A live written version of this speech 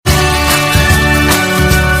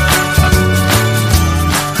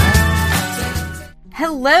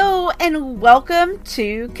and welcome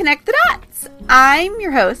to Connect the Dots. I'm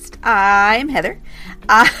your host. I'm Heather.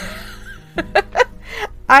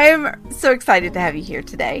 I'm so excited to have you here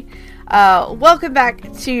today. Welcome back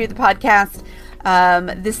to the podcast.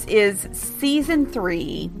 This is season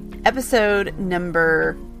 3, episode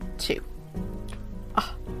number 2.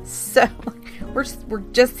 So we're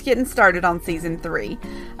just getting started on season 3.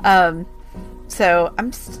 So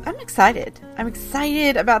I'm excited. I'm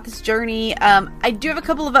excited about this journey. I do have a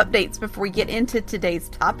couple of updates before we get into today's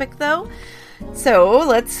topic, though. So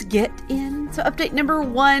let's get in. So update number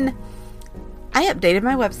 1, I updated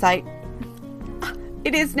my website.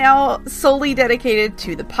 It is now solely dedicated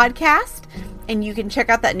to the podcast, and you can check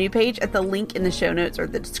out that new page at the link in the show notes or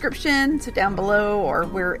the description, so down below or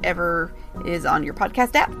wherever it is on your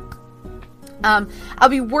podcast app. I'll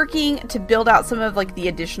be working to build out some of the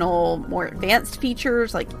additional more advanced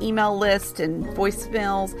features like email list and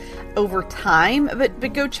voicemails over time,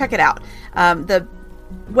 but go check it out. The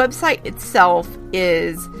website itself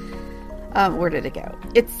is, where did it go?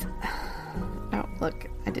 It's, oh, look,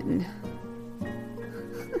 I didn't,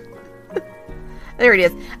 there it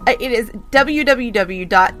is. It is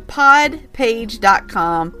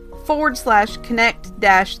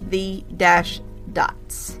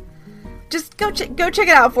www.podpage.com/connect-the-dots. Just go check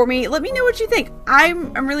it out for me. Let me know what you think.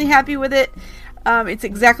 I'm really happy with it. It's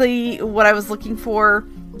exactly what I was looking for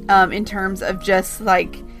in terms of just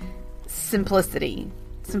simplicity.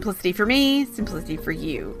 Simplicity for me, simplicity for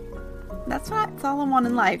you. That's all I want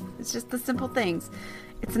in life. It's just the simple things.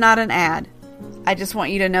 It's not an ad. I just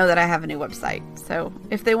want you to know that I have a new website. So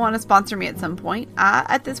if they want to sponsor me at some point,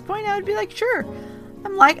 at this point I would be like, sure.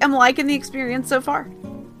 I'm liking the experience so far.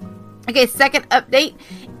 Okay, second update.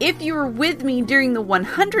 If you were with me during the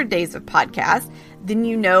 100 days of podcast, then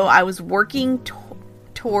you know I was working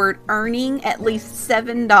toward earning at least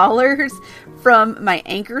 $7 from my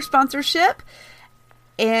Anchor sponsorship.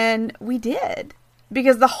 And we did.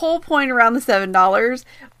 Because the whole point around the $7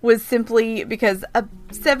 was simply because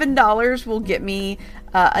 $7 will get me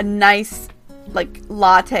a nice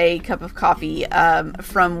latte cup of coffee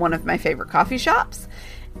from one of my favorite coffee shops.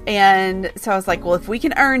 And so I was like, well, if we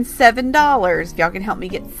can earn $7, if y'all can help me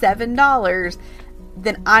get $7,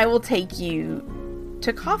 then I will take you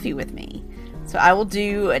to coffee with me. So I will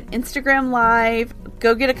do an Instagram live,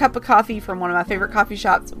 go get a cup of coffee from one of my favorite coffee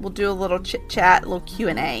shops. We'll do a little chit chat, a little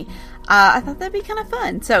Q&A. I thought that'd be kind of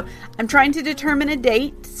fun. So I'm trying to determine a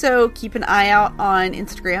date. So keep an eye out on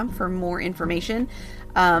Instagram for more information.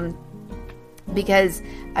 Because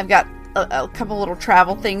I've got a couple little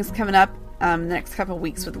travel things coming up the next couple of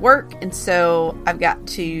weeks with work. And so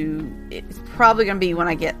it's probably going to be when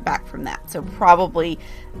I get back from that. So probably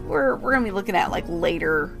we're going to be looking at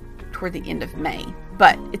later toward the end of May.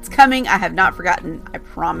 But it's coming. I have not forgotten. I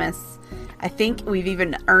promise. I think we've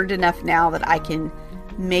even earned enough now that I can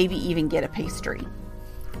maybe even get a pastry.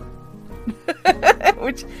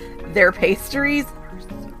 Which their pastries are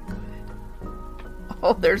so good.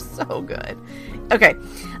 Oh, they're so good. Okay.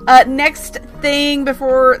 Next thing.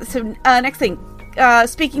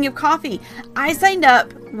 Speaking of coffee, I signed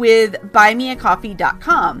up with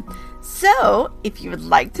buymeacoffee.com. So if you would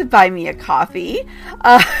like to buy me a coffee,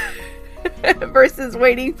 versus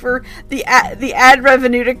waiting for the ad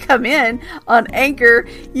revenue to come in on Anchor,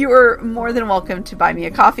 you are more than welcome to buy me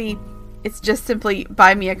a coffee. It's just simply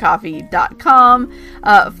buymeacoffee.com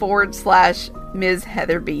 /Ms.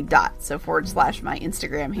 Heather B. So / my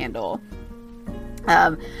Instagram handle.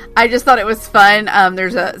 I just thought it was fun.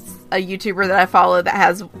 There's a YouTuber that I follow that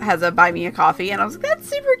has a buy me a coffee, and I was like, that's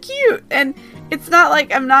super cute. And it's not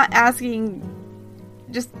like I'm not asking.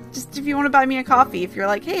 Just if you want to buy me a coffee, if you're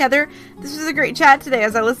like, hey Heather, this was a great chat today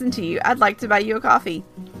as I listened to you, I'd like to buy you a coffee.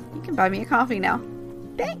 You can buy me a coffee now.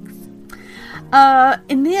 Thanks.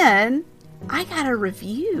 And then I got a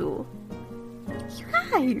review. You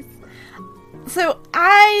guys. So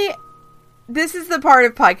this is the part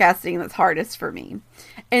of podcasting that's hardest for me.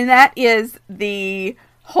 And that is the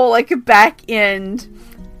whole back end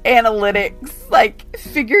analytics,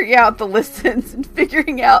 figuring out the listens and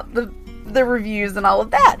figuring out the reviews and all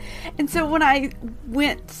of that. And so when I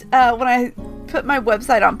put my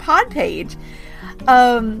website on Podpage,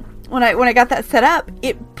 when I got that set up,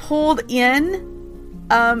 it pulled in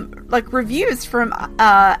reviews from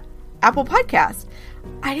Apple Podcast.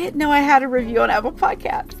 I didn't know I had a review on Apple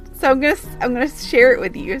Podcast, so I'm gonna share it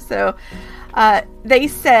with you. So they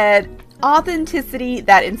said, authenticity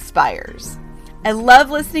that inspires. I love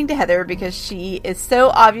listening to Heather because she is so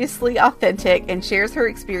obviously authentic and shares her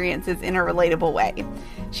experiences in a relatable way.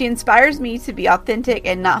 She inspires me to be authentic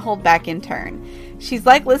and not hold back in turn. She's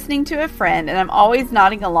like listening to a friend, and I'm always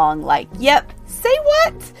nodding along like, yep, say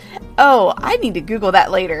what? Oh, I need to Google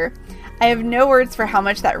that later. I have no words for how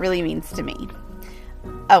much that really means to me.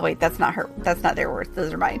 Oh, wait, that's not her. That's not their words.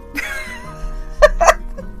 Those are mine.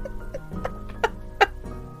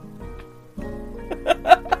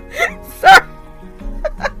 Sorry.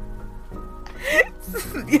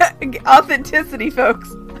 Yeah, authenticity, folks.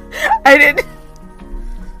 I didn't.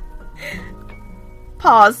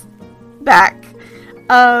 Pause. Back.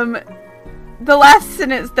 The last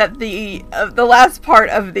sentence that the last part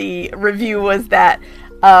of the review was that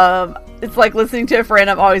it's like listening to a friend.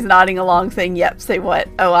 I'm always nodding along saying, yep, say what?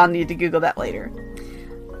 Oh, I'll need to Google that later.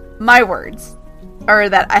 My words are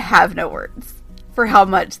that I have no words for how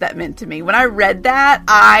much that meant to me. When I read that,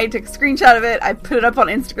 I took a screenshot of it. I put it up on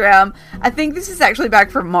Instagram. I think this is actually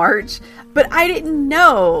back from March, but I didn't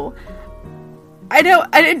know. I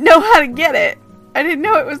didn't know how to get it. I didn't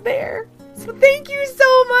know it was there. So thank you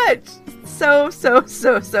so much. So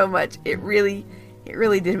much. It really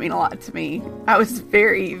did mean a lot to me. I was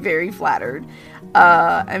very, very flattered.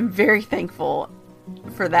 I'm very thankful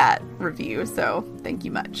for that review. So thank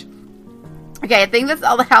you much. Okay, I think that's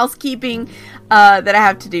all the housekeeping that I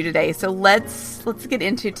have to do today. So let's get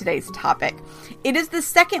into today's topic. It is the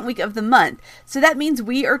second week of the month. So that means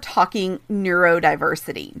we are talking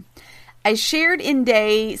neurodiversity. I shared in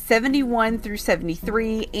day 71 through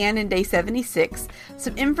 73 and in day 76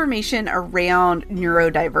 some information around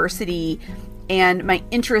neurodiversity and my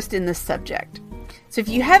interest in this subject. So if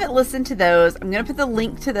you haven't listened to those, I'm going to put the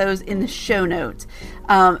link to those in the show notes.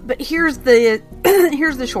 But here's the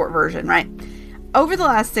short version, right? Over the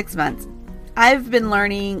last 6 months, I've been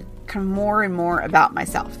learning kind of more and more about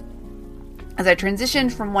myself. As I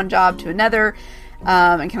transitioned from one job to another,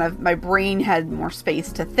 and kind of my brain had more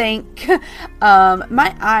space to think,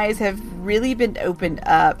 my eyes have really been opened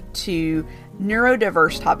up to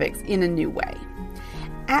neurodiverse topics in a new way.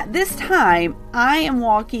 At this time, I am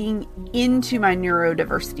walking into my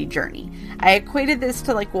neurodiversity journey. I equated this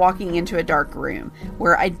to like walking into a dark room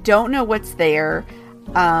where I don't know what's there.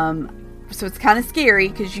 So it's kind of scary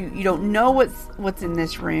because you don't know what's in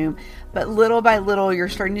this room, but little by little you're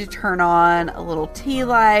starting to turn on a little tea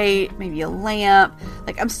light, maybe a lamp.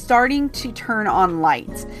 Like I'm starting to turn on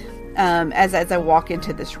lights as I walk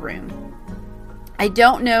into this room. I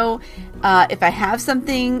don't know if I have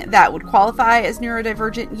something that would qualify as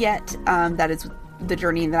neurodivergent yet. That is the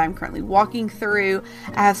journey that I'm currently walking through.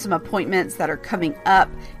 I have some appointments that are coming up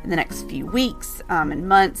in the next few weeks and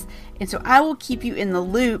months. And so I will keep you in the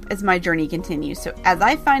loop as my journey continues. So as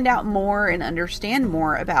I find out more and understand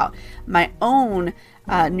more about my own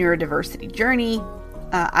neurodiversity journey,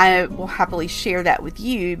 I will happily share that with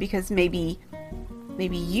you because maybe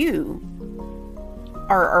you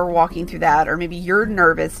are walking through that, or maybe you're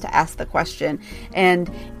nervous to ask the question.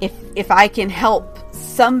 And if I can help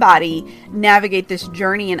somebody navigate this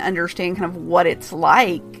journey and understand kind of what it's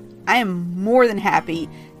like, I am more than happy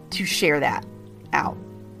to share that out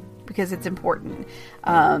because it's important.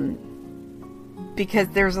 Because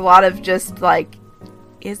there's a lot of just like,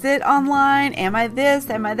 is it online? Am I this?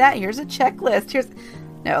 Am I that? Here's a checklist.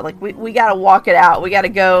 No, like we got to walk it out. We got to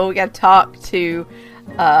go. We got to talk to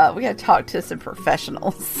some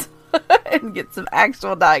professionals and get some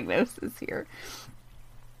actual diagnosis here.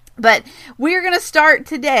 But we're going to start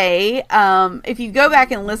today. If you go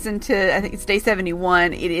back and listen to, I think it's day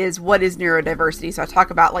 71, it is what is neurodiversity. So I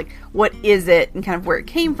talk about like, what is it and kind of where it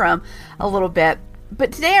came from a little bit.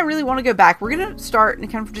 But today I really want to go back. We're going to start and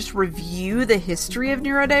kind of just review the history of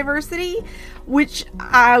neurodiversity, which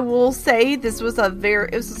I will say this was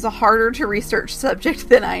a harder to research subject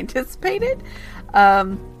than I anticipated.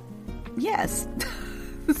 Yes.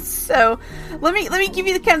 So let me give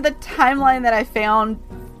you the kind of the timeline that I found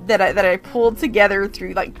that I pulled together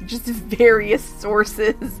through like just various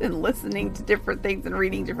sources and listening to different things and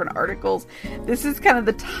reading different articles. This is kind of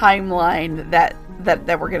the timeline that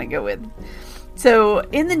we're going to go with. So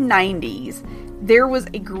in the 90s, there was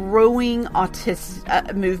a growing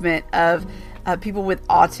movement of people with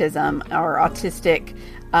autism or autistic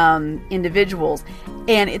individuals,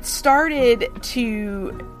 and it started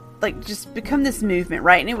to like just become this movement,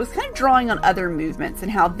 right? And it was kind of drawing on other movements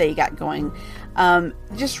and how they got going,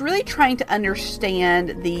 just really trying to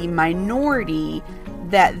understand the minority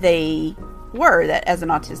that they were, that as an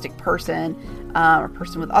autistic person or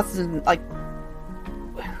person with autism, like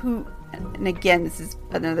who. And again, this is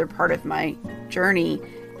another part of my journey,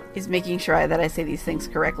 is making sure that I say these things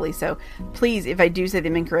correctly. So please, if I do say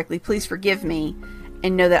them incorrectly, please forgive me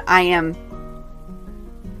and know that I am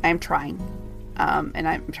trying. And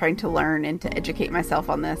I'm trying to learn and to educate myself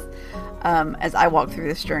on this as I walk through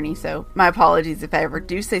this journey. So my apologies if I ever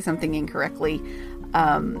do say something incorrectly.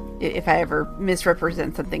 if I ever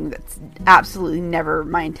misrepresent something. That's absolutely never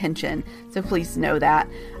my intention. So please know that.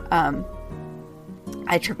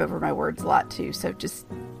 I trip over my words a lot too. So just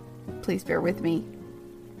please bear with me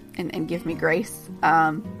and give me grace.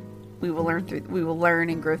 We will learn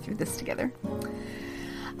and grow through this together.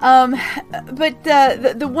 But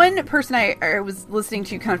the one person I was listening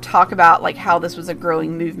to kind of talk about like how this was a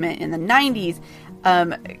growing movement in the 90s,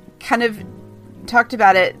 kind of talked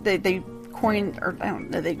about it. They coined, or I don't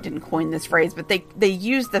know, they didn't coin this phrase, but they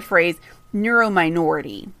used the phrase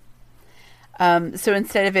neurominority. So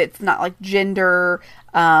instead of it's not like gender,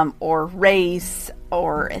 or race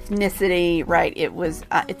or ethnicity, right? It's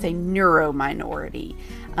a neurominority.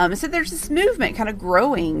 So there's this movement kind of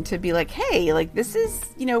growing to be like, hey, like this is,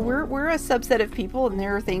 we're a subset of people, and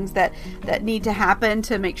there are things that need to happen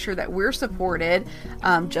to make sure that we're supported,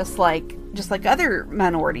 just like other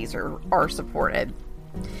minorities are supported.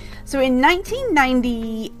 So in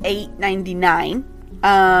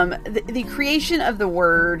 1998-99, the creation of the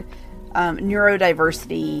word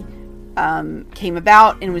neurodiversity came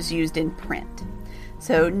about and was used in print.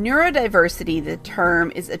 So neurodiversity, the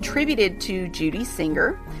term, is attributed to Judy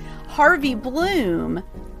Singer. Harvey Bloom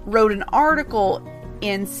wrote an article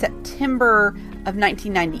in September of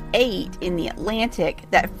 1998 in The Atlantic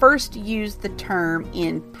that first used the term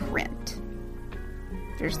in print.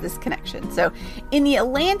 There's this connection. So in the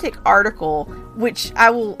Atlantic article, which I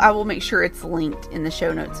will make sure it's linked in the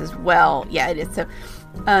show notes as well. Yeah, it is. So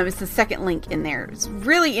it's the second link in there. It's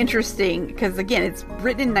really interesting because, again, it's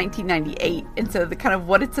written in 1998. And so the kind of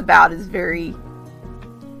what it's about is very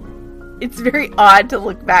odd to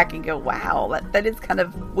look back and go, wow, that is kind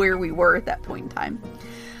of where we were at that point in time.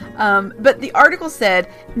 But the article said,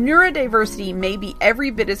 neurodiversity may be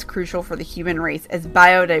every bit as crucial for the human race as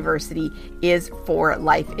biodiversity is for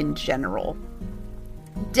life in general.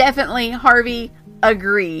 Definitely, Harvey,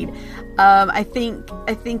 agreed. I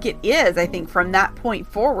think it is. I think from that point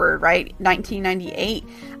forward, right, 1998,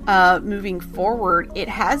 moving forward, it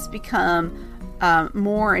has become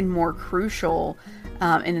more and more crucial,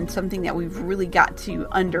 and it's something that we've really got to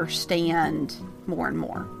understand more and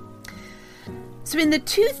more. So in the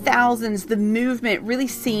 2000s, the movement really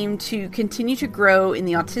seemed to continue to grow in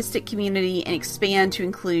the autistic community and expand to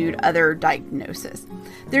include other diagnoses.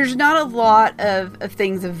 There's not a lot of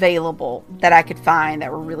things available that I could find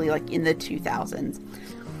that were really like in the 2000s.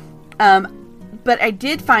 But I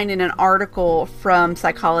did find in an article from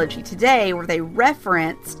Psychology Today where they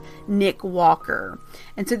referenced Nick Walker.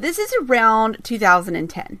 And so this is around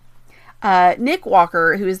 2010. Nick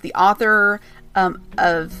Walker, who is the author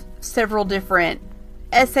of several different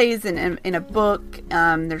essays in a book.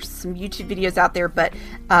 There's some YouTube videos out there, but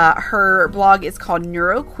her blog is called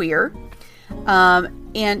Neuroqueer.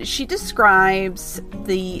 And she describes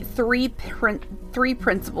the three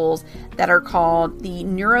principles that are called the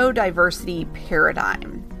neurodiversity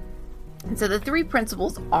paradigm. And so the three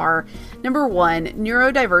principles are, number one,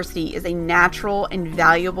 neurodiversity is a natural and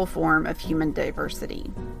valuable form of human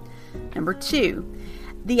diversity. Number two,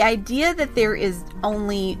 the idea that there is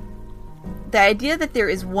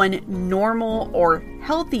one normal or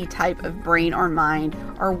healthy type of brain or mind,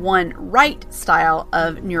 or one right style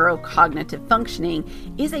of neurocognitive functioning,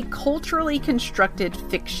 is a culturally constructed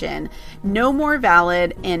fiction, no more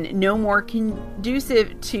valid and no more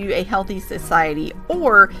conducive to a healthy society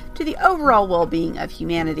or to the overall well-being of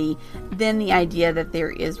humanity than the idea that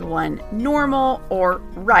there is one normal or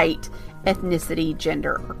right ethnicity,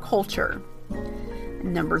 gender, or culture.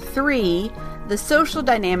 Number three, the social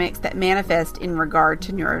dynamics that manifest in regard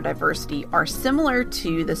to neurodiversity are similar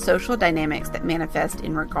to the social dynamics that manifest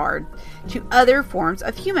in regard to other forms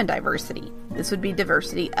of human diversity. This would be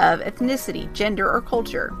diversity of ethnicity, gender, or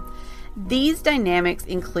culture. These dynamics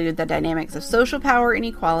include the dynamics of social power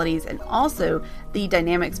inequalities and also the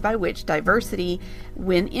dynamics by which diversity,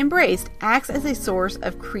 when embraced, acts as a source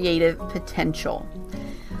of creative potential.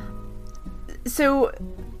 So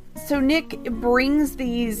Nick brings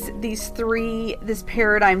this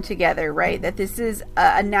paradigm together, right? That this is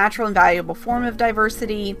a natural and valuable form of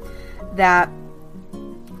diversity, that,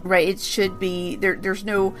 right, it should be, there's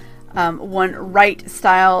no one right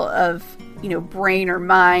style of, brain or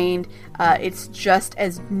mind. It's just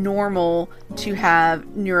as normal to have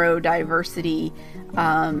neurodiversity,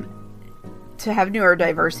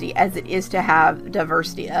 as it is to have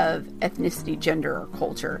diversity of ethnicity, gender, or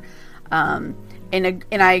culture. And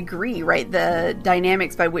I agree, right? The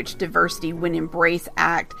dynamics by which diversity, when embraced,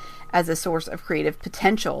 act as a source of creative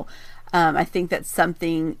potential. I think that's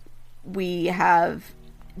something we have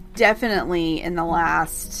definitely in the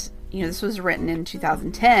last, this was written in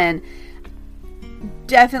 2010,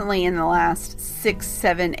 definitely in the last 6,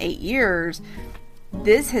 7, 8 years,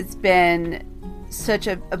 this has been such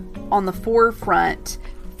a on the forefront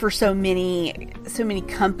for so many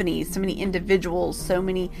companies, so many individuals, so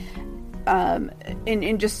many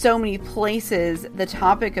in just so many places, the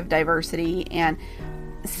topic of diversity, and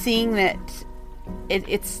seeing that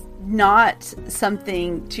it's not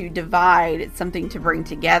something to divide, it's something to bring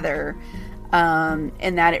together,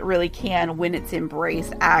 and that it really can, when it's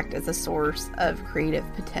embraced, act as a source of creative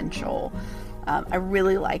potential. I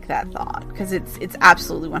really like that thought, because it's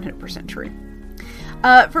absolutely 100% true.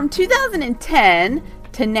 From 2010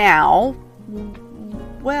 to now,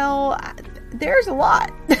 well, there's a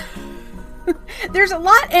lot. There's a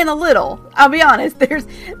lot and a little. I'll be honest. There's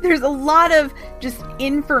a lot of just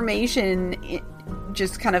information,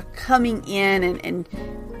 just kind of coming in and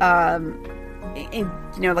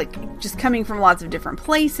like just coming from lots of different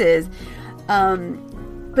places.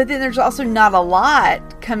 But then there's also not a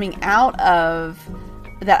lot coming out of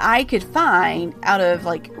that I could find out of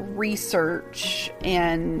like research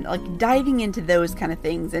and like diving into those kind of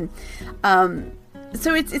things. And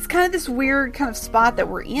so it's kind of this weird kind of spot that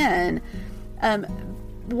we're in.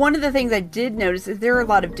 One of the things I did notice is there are a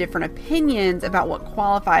lot of different opinions about what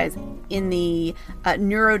qualifies in the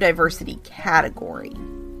neurodiversity category.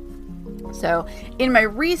 So in my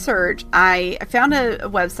research, I found a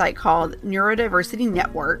website called Neurodiversity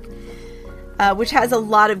Network, which has a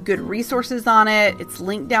lot of good resources on it. It's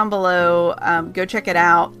linked down below. Go check it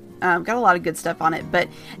out. Got a lot of good stuff on it, but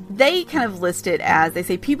they kind of list it as, they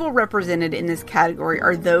say, people represented in this category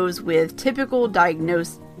are those with typical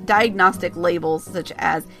diagnostic labels such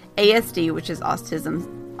as ASD, which is autistic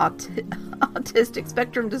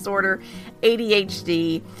spectrum disorder,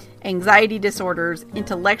 ADHD, anxiety disorders,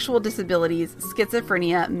 intellectual disabilities,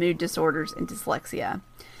 schizophrenia, mood disorders, and dyslexia.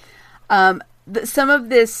 Some of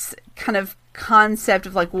this kind of concept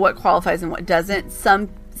of like what qualifies and what doesn't, some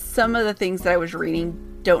of the things that I was reading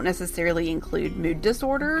don't necessarily include mood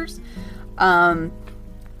disorders. And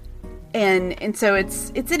so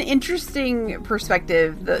it's an interesting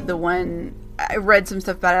perspective. The one, I read some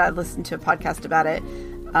stuff about it, I listened to a podcast about it,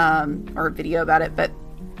 or a video about it, but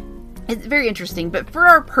it's very interesting. But for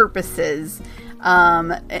our purposes,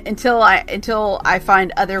 until I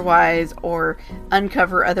find otherwise or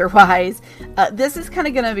uncover otherwise, this is kind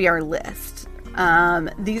of going to be our list.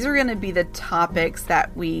 These are going to be the topics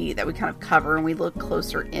that we kind of cover and we look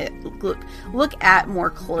at more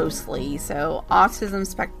closely. So autism,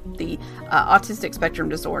 the autistic spectrum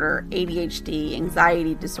disorder, ADHD,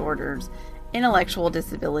 anxiety disorders, intellectual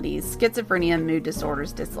disabilities, schizophrenia, mood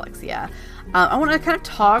disorders, dyslexia. I want to kind of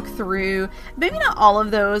talk through maybe not all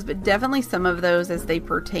of those, but definitely some of those as they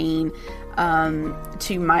pertain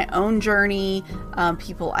to my own journey,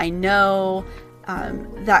 people I know,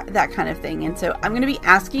 that kind of thing. And so I'm going to be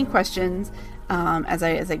asking questions as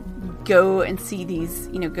I go and see these,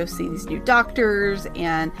 go see these new doctors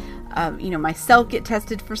and, myself get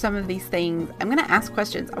tested for some of these things. I'm going to ask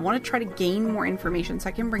questions. I want to try to gain more information so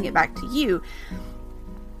I can bring it back to you,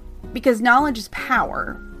 because knowledge is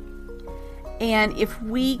power. And if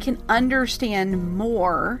we can understand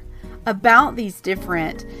more about these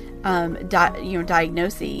different,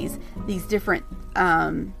 diagnoses, these different,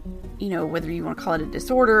 whether you want to call it a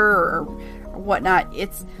disorder or whatnot,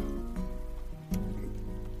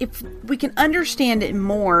 if we can understand it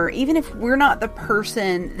more, even if we're not the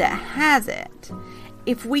person that has it,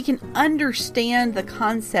 if we can understand the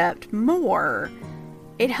concept more,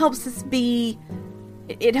 it helps us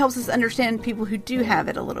understand people who do have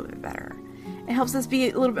it a little bit better. It helps us be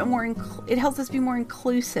a little bit more, it helps us be more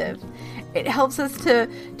inclusive. It helps us to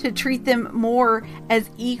treat them more as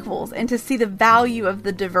equals and to see the value of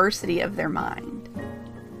the diversity of their mind.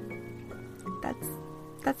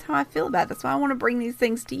 That's how I feel about it. That's why I want to bring these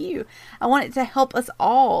things to you. I want it to help us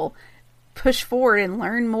all push forward and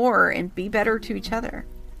learn more and be better to each other.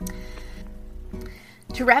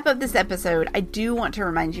 To wrap up this episode, I do want to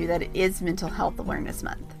remind you that it is Mental Health Awareness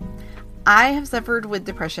Month. I have suffered with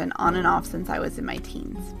depression on and off since I was in my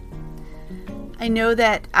teens. I know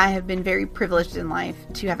that I have been very privileged in life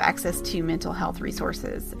to have access to mental health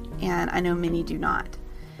resources, and I know many do not.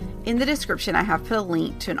 In the description, I have put a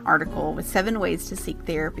link to an article with 7 ways to seek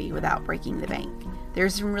therapy without breaking the bank.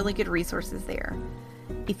 There's some really good resources there.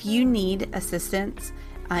 If you need assistance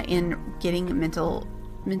in getting mental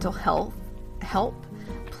health help,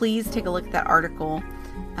 please take a look at that article.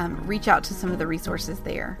 Reach out to some of the resources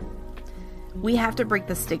there. We have to break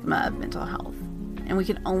the stigma of mental health, and we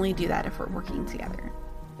can only do that if we're working together.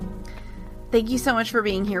 Thank you so much for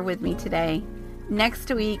being here with me today. Next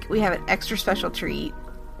week, we have an extra special treat.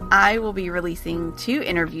 I will be releasing 2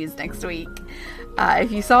 interviews next week.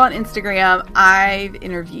 If you saw on Instagram, I've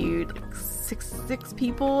interviewed like six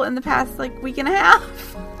people in the past week and a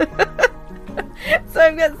half. So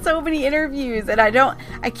I've got so many interviews, and I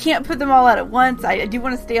can't put them all out at once. I do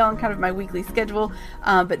want to stay on kind of my weekly schedule,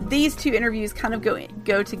 but these 2 interviews kind of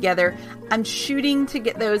go together. I'm shooting to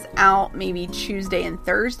get those out maybe Tuesday and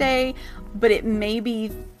Thursday, but it may be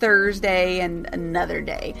Thursday and another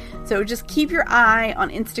day. So just keep your eye on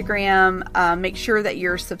Instagram. Make sure that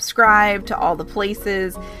you're subscribed to all the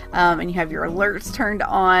places, and you have your alerts turned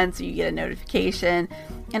on so you get a notification.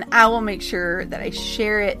 And I will make sure that I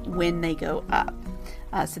share it when they go up,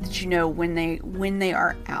 so that you know when they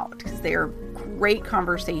are out, because they are great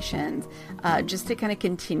conversations, just to kind of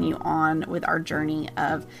continue on with our journey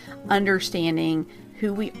of understanding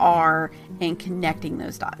who we are and connecting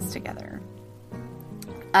those dots together.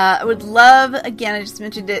 I would love, again, I just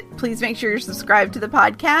mentioned it, please make sure you're subscribed to the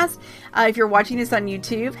podcast. If you're watching this on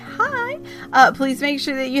YouTube, hi! Please make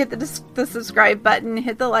sure that you hit the subscribe button,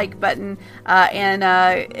 hit the like button,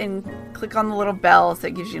 and click on the little bell so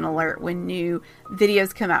it gives you an alert when new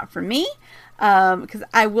videos come out from me. Because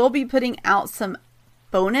I will be putting out some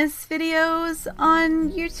bonus videos on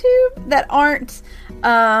YouTube that aren't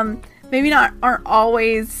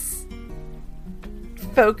always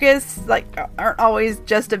focused, aren't always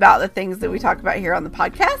just about the things that we talk about here on the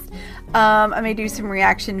podcast. I may do some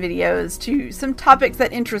reaction videos to some topics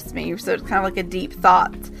that interest me, so it's kind of like a deep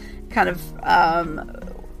thought kind of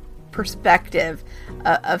perspective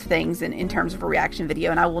of things in terms of a reaction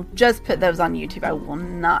video, and I will just put those on YouTube. I will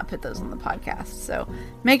not put those on the podcast, so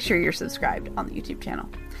make sure you're subscribed on the YouTube channel.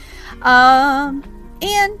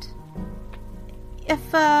 And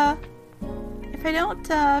if I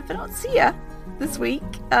don't see ya this week,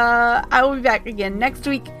 I will be back again next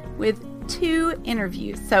week with 2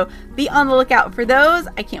 interviews. So be on the lookout for those.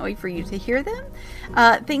 I can't wait for you to hear them.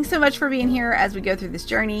 Thanks so much for being here as we go through this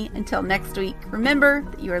journey. Until next week, remember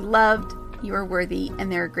that you are loved, you are worthy,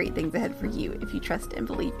 and there are great things ahead for you if you trust and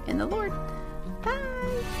believe in the Lord.